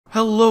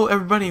Hello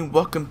everybody and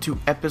welcome to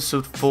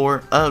episode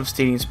 4 of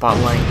Stadium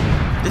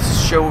Spotlight. This is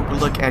a show where we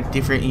look at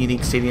different unique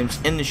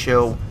stadiums in the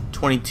show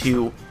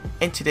 22,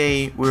 and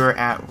today we're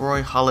at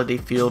Roy Halladay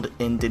Field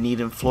in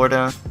Dunedin,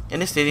 Florida,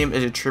 and this stadium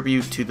is a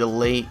tribute to the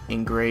late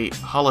and great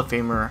Hall of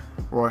Famer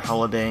Roy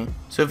Halladay.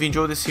 So if you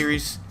enjoyed this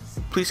series,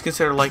 please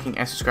consider liking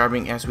and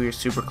subscribing as we are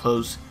super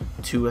close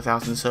to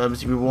 1,000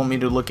 subs. If you want me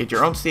to look at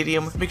your own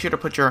stadium, make sure to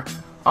put your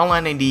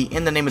online ID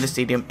and the name of the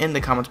stadium in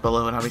the comments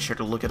below and I'll be sure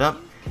to look it up.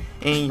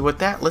 And with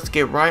that, let's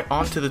get right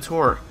on to the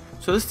tour.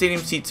 So this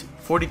stadium seats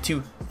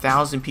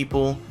 42,000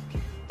 people.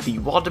 The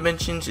wall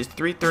dimensions is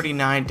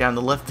 339 down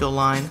the left field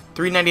line,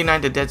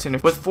 399 to dead center,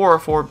 with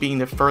 404 being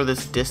the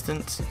furthest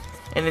distance.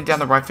 And then down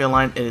the right field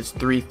line it is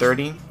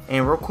 330.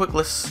 And real quick,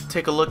 let's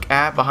take a look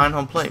at behind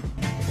home plate.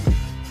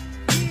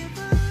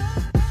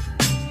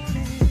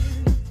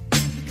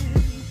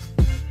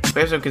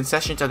 We have some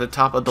concessions at the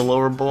top of the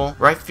lower bowl.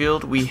 Right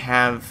field, we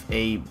have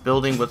a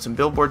building with some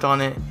billboards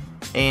on it,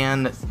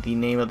 and the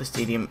name of the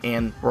stadium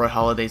and Roy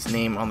Halladay's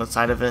name on the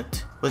side of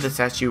it, with a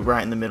statue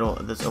right in the middle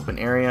of this open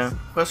area.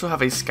 We also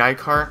have a sky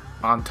cart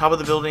on top of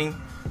the building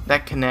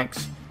that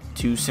connects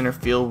to center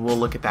field. We'll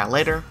look at that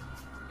later.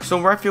 So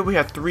in right field, we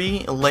have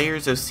 3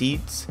 layers of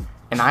seats,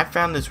 and I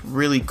found this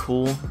really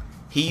cool.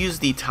 He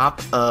used the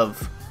top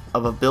of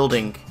a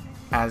building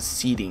as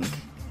seating,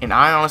 and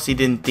I honestly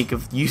didn't think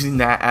of using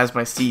that as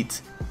my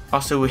seats.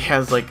 Also, it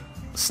has like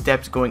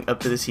steps going up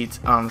to the seats.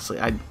 Honestly,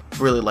 I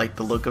really like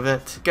the look of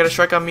it. Got a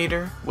strikeout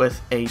meter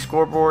with a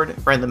scoreboard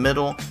right in the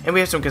middle, and we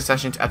have some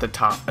concessions at the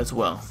top as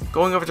well.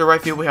 Going over to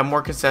right field, we have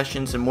more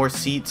concessions and more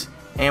seats,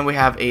 and we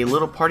have a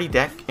little party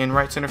deck in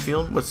right center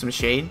field with some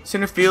shade.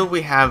 Center field,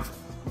 we have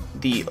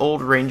the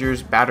old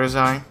Rangers batter's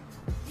eye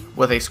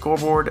with a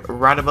scoreboard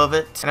right above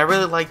it, and I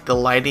really like the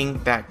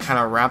lighting that kind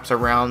of wraps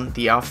around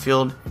the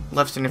outfield.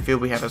 Left center field,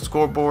 we have a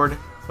scoreboard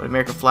with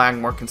American flag,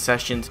 more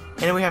concessions,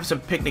 and then we have some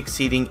picnic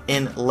seating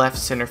in left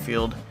center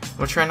field.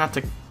 We'll try not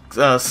to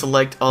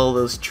select all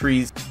those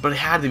trees, but it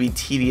had to be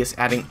tedious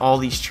adding all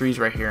these trees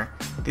right here.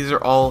 These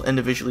are all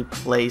individually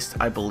placed,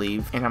 I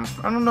believe, and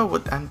I don't know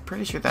what, I'm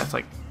pretty sure that's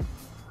like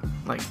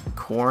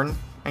corn,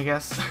 I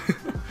guess.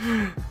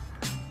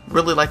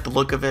 Really like the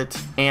look of it,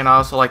 and I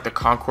also like the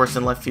concourse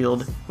in left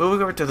field.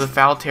 Moving over to the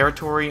foul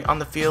territory on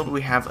the field,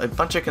 we have a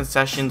bunch of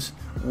concessions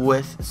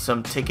with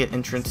some ticket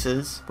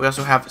entrances. We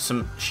also have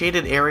some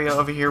shaded area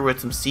over here with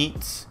some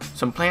seats,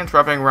 some plants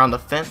wrapping around the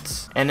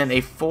fence, and then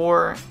a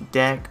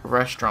 4-deck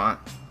restaurant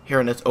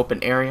here in this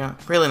open area.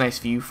 Really nice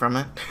view from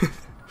it.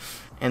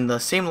 And the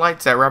same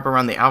lights that wrap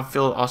around the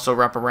outfield also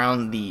wrap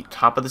around the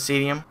top of the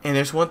stadium. And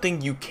there's one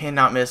thing you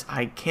cannot miss.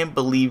 I can't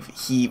believe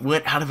he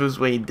went out of his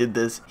way and did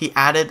this. He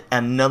added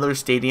another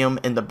stadium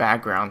in the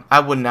background. I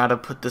would not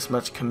have put this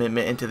much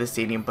commitment into the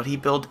stadium, but he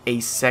built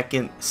a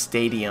second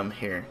stadium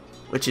here,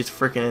 which is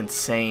freaking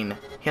insane.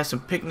 He has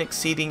some picnic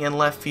seating in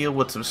left field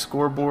with some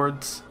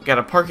scoreboards. Got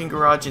a parking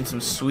garage and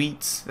some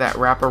suites that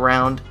wrap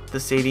around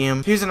the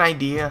stadium. Here's an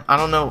idea. I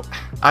don't know.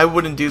 I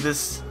wouldn't do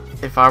this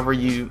if I were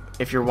you,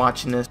 if you're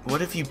watching this.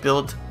 What if you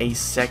built a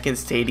second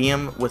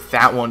stadium with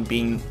that one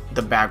being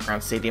the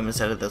background stadium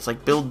instead of this?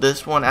 Like, build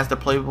this one as the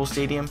playable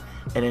stadium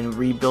and then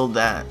rebuild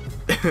that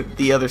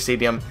the other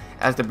stadium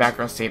as the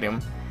background stadium.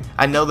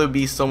 I know there'd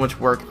be so much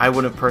work. I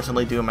wouldn't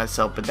personally do it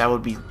myself, but that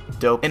would be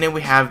dope. And then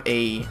we have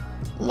a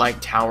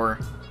light tower,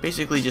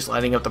 basically just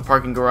lighting up the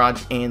parking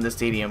garage and the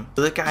stadium.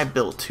 So this guy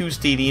built 2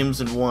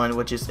 stadiums in one,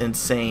 which is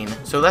insane.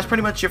 So that's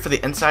pretty much it for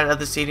the inside of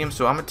the stadium.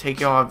 So I'm gonna take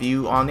y'all a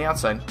view on the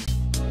outside.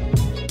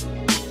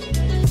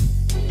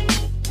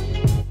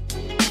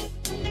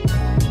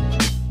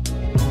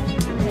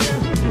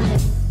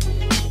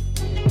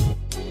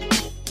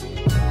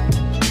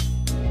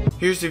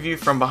 Here's the view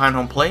from behind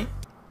home plate.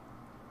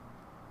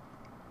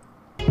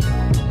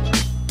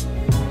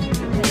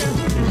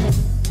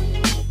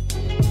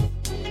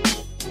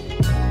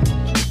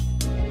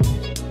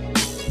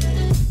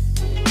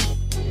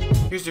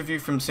 Here's the view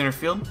from center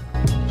field.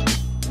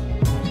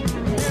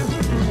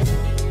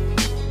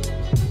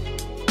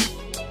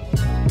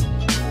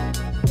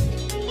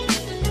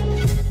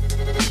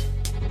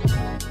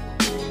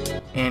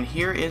 And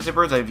here is a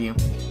bird's eye view.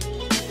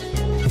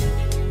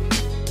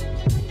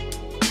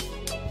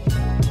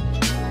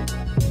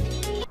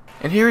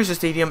 And here is the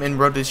stadium in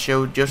Road to the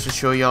Show, just to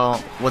show y'all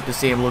what the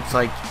stadium looks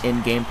like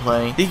in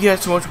gameplay. Thank you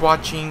guys so much for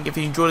watching. If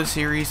you enjoyed the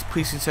series,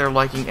 please consider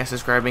liking and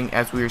subscribing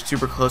as we are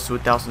super close to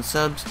 1,000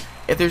 subs.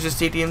 If there's a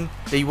stadium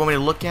that you want me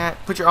to look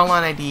at, put your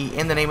online ID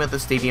and the name of the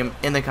stadium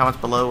in the comments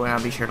below and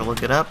I'll be sure to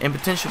look it up and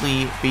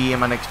potentially be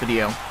in my next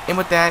video. And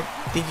with that,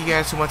 thank you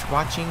guys so much for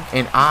watching,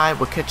 and I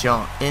will catch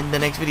y'all in the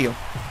next video.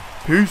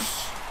 Peace!